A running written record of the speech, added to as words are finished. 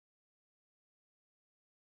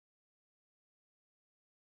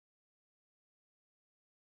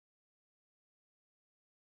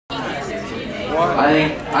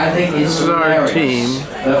I think it's hilarious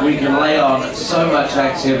that we can lay on so much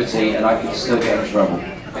activity and I can still get in trouble.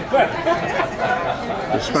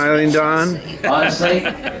 The Smiling Dawn? Honestly,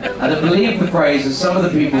 I don't believe the phrase of some of the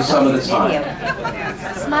people some of the time.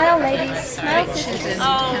 Smile, ladies. Smile, sisters.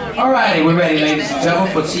 Alrighty, we're ready, ladies and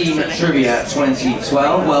gentlemen, for Team Trivia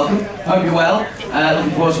 2012. Welcome. Hope you're well.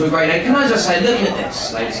 Looking forward to a great day. Can I just say, look at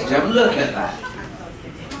this, ladies and gentlemen. Look at that.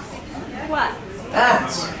 What?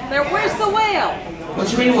 That. There, where's the whale? What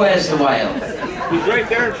do you mean, where's the whale? He's right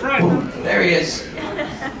there in front. Ooh, there he is.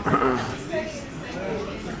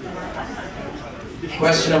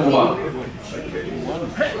 Question number 1.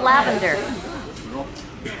 Lavender.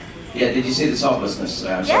 Yeah, did you see the toplessness?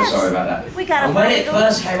 I'm Yes. so sorry about that. We got and when it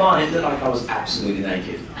first came on, it looked like I was absolutely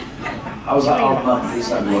naked. I was like, oh, Mum, please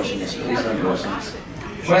don't be watching this. Please don't be watching this.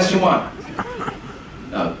 Question 1.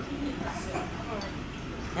 No.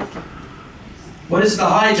 What is the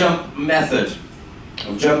high jump method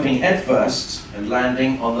of jumping head first and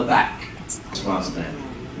landing on the back? Smarter man.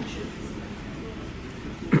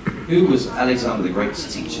 Who was Alexander the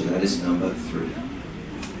Great's teacher? That is number 3.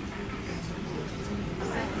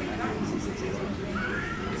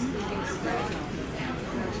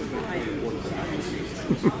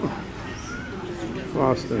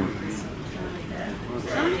 Boston.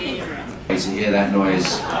 To hear that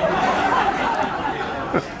noise.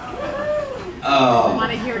 Oh.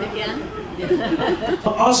 Want to hear it again?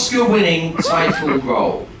 Oscar-winning title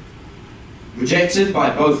role. Rejected by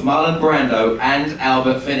both Marlon Brando and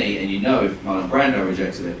Albert Finney, and you know if Marlon Brando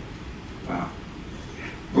rejected it. Wow.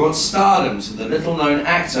 Brought stardom to the little-known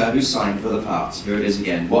actor who signed for the part. Here it is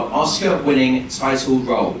again. What Oscar-winning title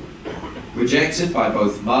role? Rejected by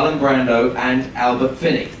both Marlon Brando and Albert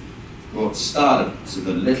Finney. Brought stardom to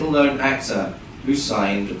the little-known actor who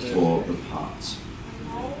signed for the part.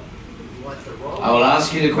 I will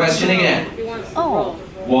ask you the question again. Oh.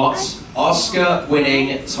 What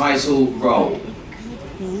Oscar-winning title role?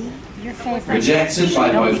 Your favorite. Rejected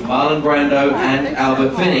by both Marlon Brando and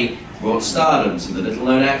Albert Finney, brought stardom to the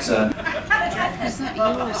little-known actor.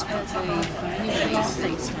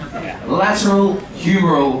 Lateral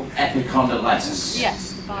humeral epicondylitis.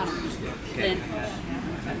 Yes, the bottom.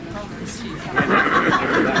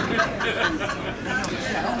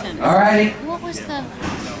 Alrighty. What was the...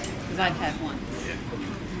 Because I've had one.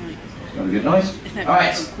 Got a good noise?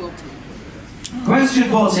 Alright. Question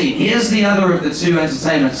 14. Here's the other of the 2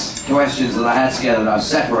 entertainment questions that I had together that I've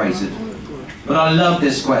separated. But I love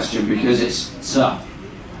this question because it's tough.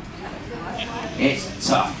 It's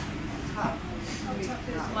tough.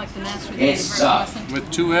 Like the master. It's tough. With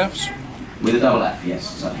 2 F's? With a double F,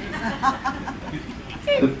 yes. Tough.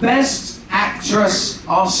 The Best Actress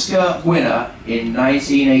Oscar winner in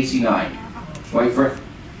 1989. Wait for it.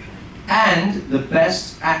 And the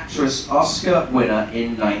Best Actress Oscar winner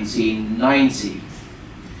in 1990.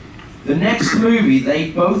 The next movie they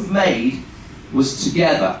both made was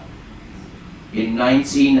together in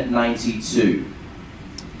 1992.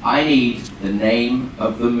 I need the name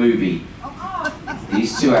of the movie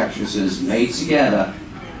these 2 actresses made together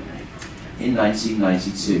in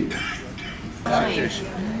 1992.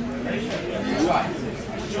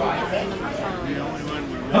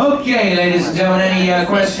 Okay, ladies and gentlemen, any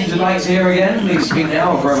questions you'd like to hear again? Please speak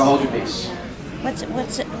now or forever hold your peace.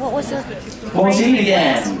 What was the... 14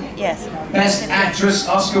 again. Yes. Best Actress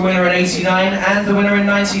Oscar winner in 89 and the winner in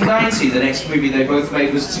 1990. The next movie they both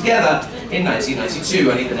made was together in 1992.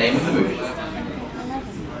 I need the name of the movie.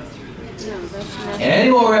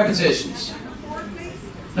 Any more repetitions?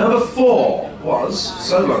 Number 4 was,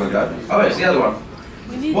 so long ago, oh it's the other one.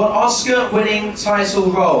 What Oscar-winning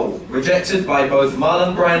title role, rejected by both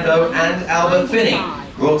Marlon Brando and Albert Finney,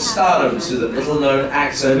 brought stardom to the little-known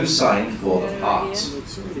actor who signed for the part?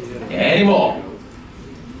 Any more?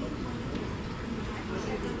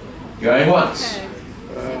 Going once.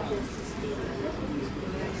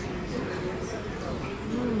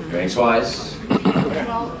 Going twice.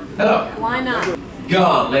 Hello. Why not?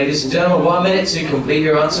 Gone, ladies and gentlemen. 1 minute to complete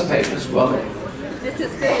your answer papers. 1 minute. It's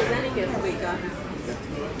as good as any guess we got.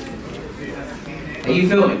 Are you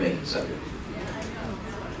filming me? So.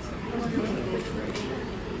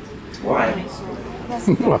 Why?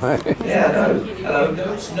 Why? Yeah, no. Hello.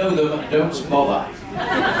 Don't know them. Don't bother.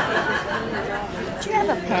 Do you have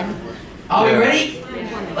a pen? Are we ready?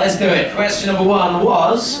 Let's do it. Question number 1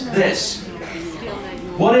 was this.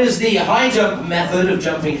 What is the high jump method of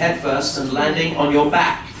jumping headfirst and landing on your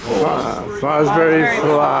back? Fosbury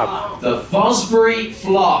flop. The Fosbury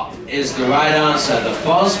flop is the right answer. The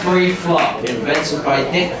Fosbury flop, invented by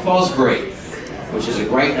Dick Fosbury, which is a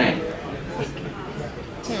great name.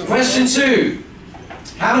 Question 2.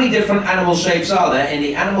 How many different animal shapes are there in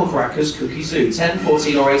the Animal Crackers Cookie Zoo? 10,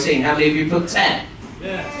 14 or 18? How many of you put 10?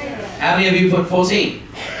 How many of you put 14?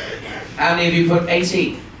 How many of you put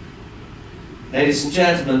 18? Ladies and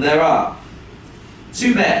gentlemen, there are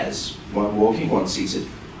 2 bears, one walking, one seated,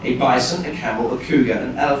 a bison, a camel, a cougar,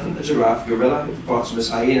 an elephant, a giraffe, gorilla,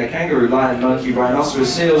 hippopotamus, hyena, kangaroo, lion, monkey,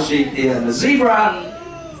 rhinoceros, seal, sheep, deer, and a zebra.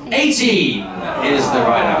 18 is the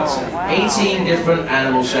right answer. 18 different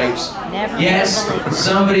animal shapes. Yes,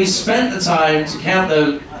 somebody spent the time to count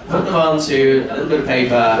them, put them onto a little bit of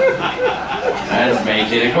paper, and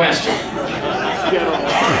make it a question.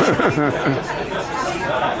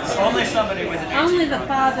 Only the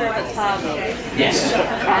father of a toddler. Yes.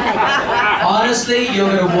 Honestly, you're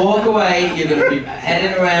going to walk away, you're going to be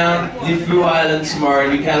heading around Lifu Island tomorrow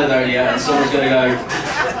in New Caledonia, and someone's going to go,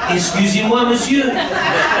 "Excusez-moi, monsieur.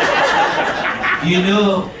 You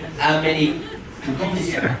know how many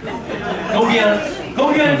cookies?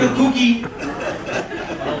 Combien de cookies?"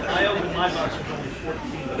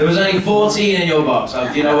 There was only 14 in your box. Oh,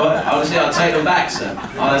 do you know what? Honestly, I'll take them back, sir.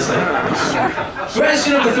 Honestly.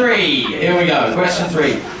 Question number 3. Here we go. Question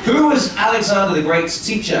 3. Who was Alexander the Great's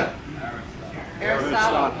teacher?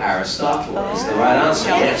 Aristotle. Aristotle is the right answer.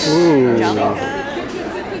 Yes. Aristotle.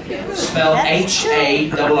 Spelled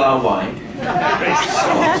H-A-R-R-Y.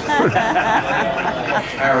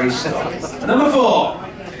 Aristotle. Number 4.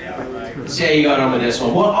 Let's see how you got on with this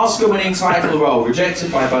one. What Oscar-winning title role,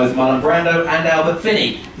 rejected by both Marlon Brando and Albert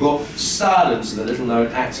Finney, brought stardom to the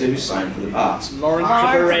little-known actor who signed for the part? Lawrence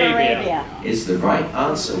of Arabia. Is the right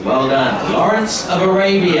answer. Well done. Lawrence of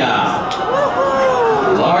Arabia.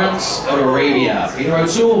 Lawrence of Arabia. Peter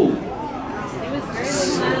O'Toole.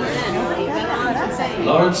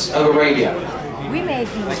 Lawrence of Arabia. We made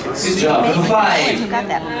these. Good job. Number 5. Got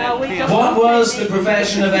that one. What was the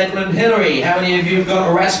profession of Edmund Hillary? How many of you have got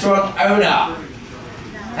a restaurant owner?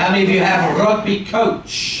 How many of you have a rugby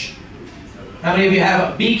coach? How many of you have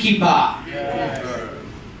a beekeeper?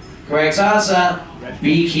 Correct answer,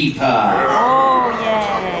 beekeeper. Oh,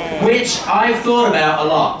 yeah. Which I've thought about a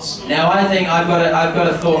lot. Now I think I've got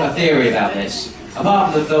a theory about this.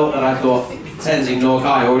 Apart from the thought that I thought Tenzing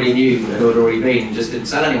Norgay already knew that had already been and just didn't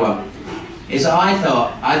tell anyone. Is I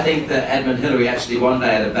think that Edmund Hillary actually one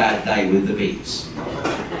day had a bad day with the bees.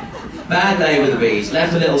 Bad day with the bees,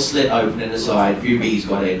 left a little slit open in the side, a few bees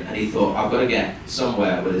got in, and he thought, I've got to get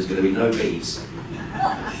somewhere where there's going to be no bees.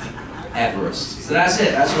 Everest. So that's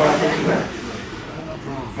it, that's what I think about.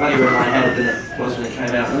 Funny where my head than it was when it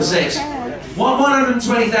came out. Number 6. What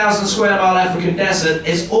 120,000 square mile African desert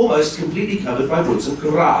is almost completely covered by woods and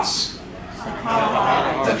grass?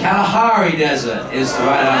 The Kalahari Desert is the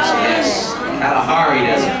right answer, yes. The Kalahari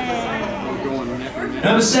Desert.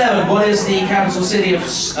 Number 7, what is the capital city of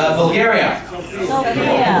Bulgaria?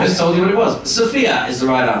 Sophia. I just told you what it was. Sofia is the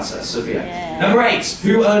right answer, Sofia. Yeah. Number 8,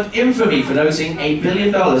 who earned infamy for noting $1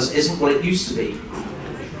 billion isn't what it used to be?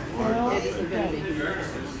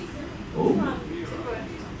 Oh.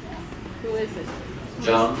 Who is it?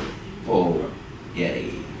 John Paul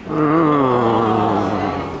Getty.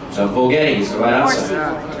 John Paul Getty is the right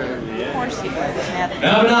answer.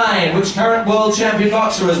 Number 9, which current world champion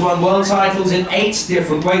boxer has won world titles in 8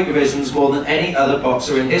 different weight divisions, more than any other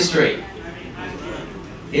boxer in history?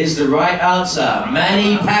 Is the right answer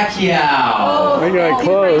Manny Pacquiao. We got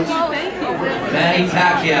close. Manny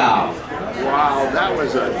Pacquiao. Wow, that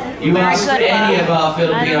was a... You ask any of our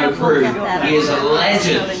Filipino crew, he is a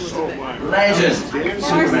legend. Legend.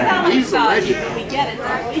 Superman. He's a legend. We get it,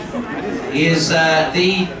 don't we? He is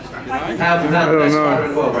the pound for pound best fighter in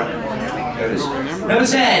the world right now. There it is. Number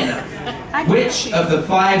 10. Which of the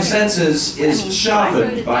 5 senses is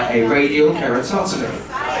sharpened by a radial keratotomy?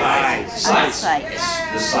 Sight. Yes,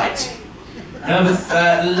 the sight. Number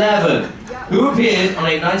 11. Who appeared on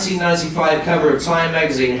a 1995 cover of Time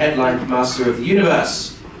magazine headlined Master of the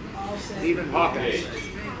Universe? Stephen Hawking.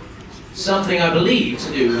 Something I believe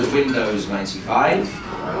to do with Windows 95.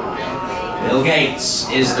 Bill Gates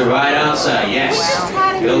is the right answer, yes.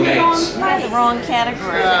 Bill Gates. The wrong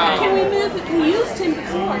category. Can we move it? We used him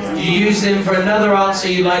before. You used him for another answer,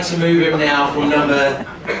 you'd like to move him now from number...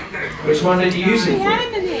 Which one did you use him We for? had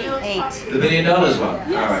him in the 8. The $1 billion one?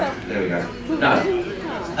 Alright, there we go. No.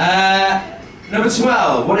 Number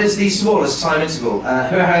 12, what is the smallest time interval?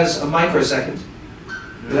 Who has a microsecond?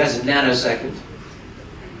 Who has a nanosecond?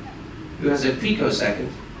 Who has a picosecond?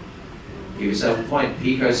 Give yourself a point.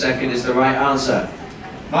 Picosecond is the right answer.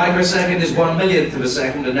 Microsecond is 1/1,000,000th of a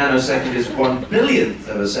second, a nanosecond is 1/1,000,000,000th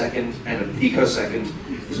of a second, and a picosecond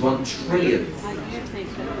is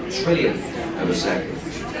 1/1,000,000,000,000th of a second.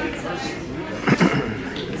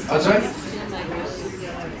 Oh, sorry?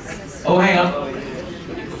 Oh, hang on.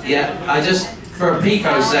 Yeah, I just, for a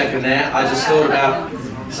picosecond there, I just thought about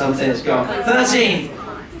something that's gone. 13.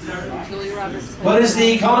 What is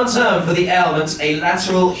the common term for the ailment, a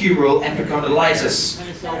lateral humeral epicondylitis?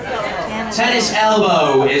 Tennis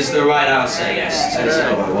elbow is the right answer, yes. Tennis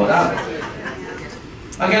elbow, well done.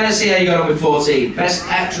 Okay, let's see how you got on with 14. Best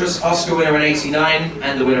Actress Oscar winner in 89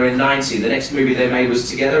 and the winner in 90. The next movie they made was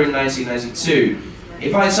Together in 1992.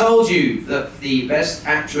 If I told you that the Best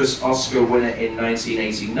Actress Oscar winner in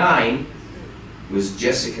 1989 was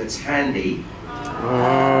Jessica Tandy,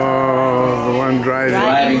 Oh, the one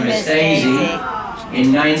driving Miss Daisy.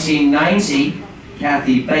 In 1990,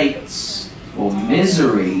 Kathy Bates for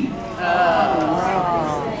Misery.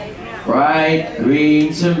 Fried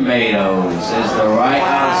green tomatoes is the right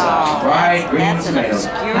answer. Fried green tomatoes.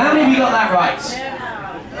 How many of you got that right?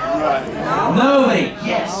 Nobody.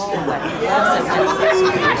 Yes.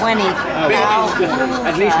 20.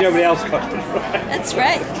 At least nobody else got it. That's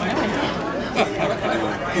right.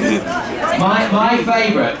 My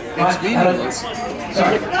favourite.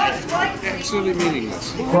 Sorry. Absolutely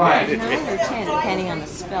meaningless. Fried. 9 or 10, depending on the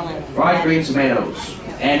spelling. Fried green tomatoes.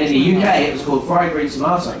 And in the UK, it was called fried green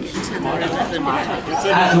tomatoes.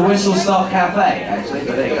 At the Whistle Stop Cafe, actually.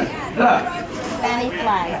 But there you go. Look. Fanny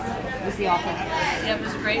Flagg was the author. That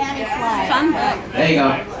was great. Fanny Flagg. Fun book. There you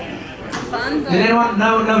go. Fun book. Did anyone?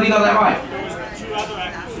 No, nobody got that right.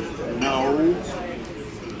 No.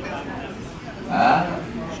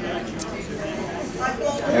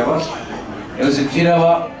 There it was. It was. Do you know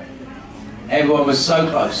what? Everyone was so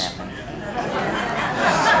close.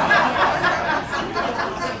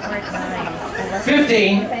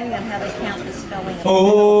 15. Depending on how they count the spelling.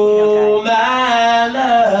 Oh, my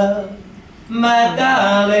love, my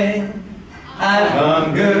darling, I've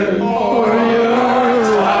hungered for your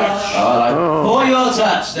touch. For your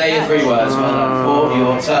touch. There are your 3 words. Well done. For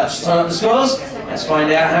your touch. Turn up the scores. Let's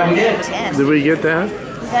find out how we did. 10. Did we get that?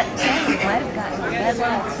 That 10 might have gotten 11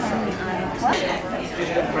 on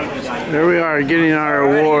There we are, getting our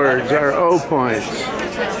awards, our O points.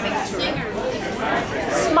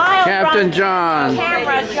 Smile, Captain John.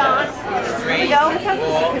 camera, John. 3,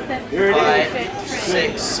 4, 5,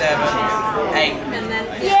 6, 7, 8.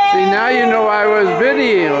 See, now you know I was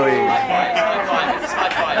videoing.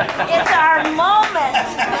 It's our moment.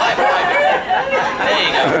 There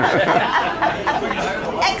you go.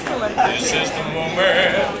 Excellent. This is the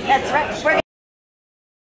moment. That's right. We're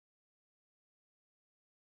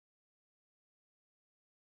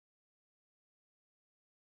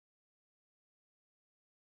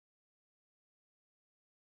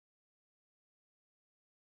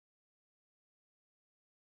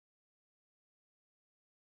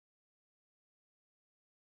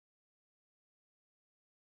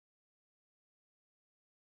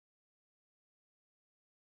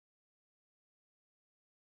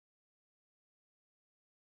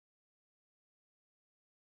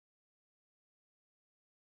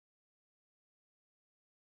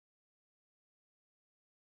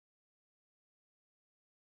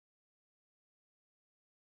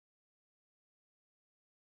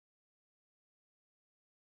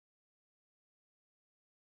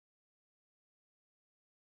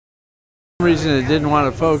For some reason it didn't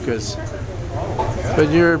want to focus. But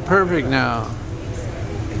you're perfect now.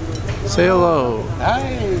 Say hello.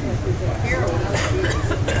 Hi.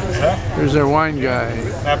 There's our wine guy.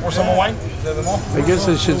 Pour some more wine? I guess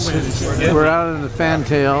I should say, we're out in the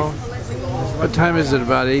fantail. What time is it?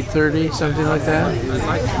 About 8:30, something like that?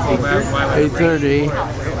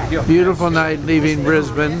 8:30. Beautiful night leaving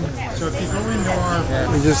Brisbane.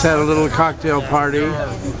 We just had a little cocktail party.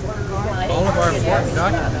 All of our important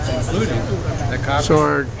documents, including the copy. So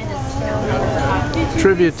our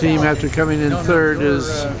trivia team, after coming in third, is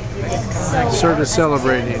sort of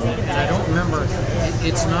celebrating. And I don't remember,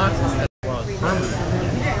 it's not permanent.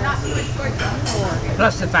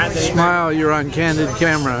 Plus the fact that Smile, you're on candid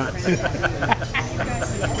camera.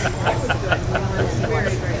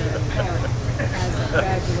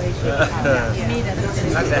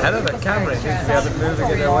 That's a hell of a camera, just to be able to move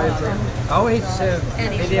it away from. Oh, it's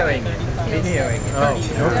videoing. Videoing. Oh,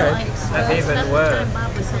 okay. That's even worse.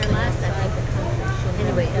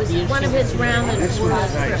 Anyway, it was one of his rounded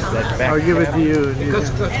words. I'll give it to you. And you Go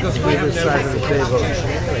can we this side of the table.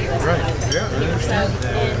 Right. Yeah.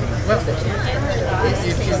 Well,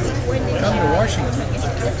 come to Washington.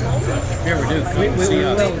 If you ever do, come and see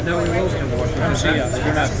us. No, we will come to Washington. Come see us.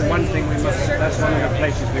 That's the one thing we must. That's one of the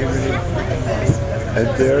places we really. And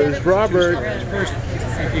there's Robert. First,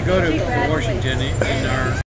 if you go to Washington in our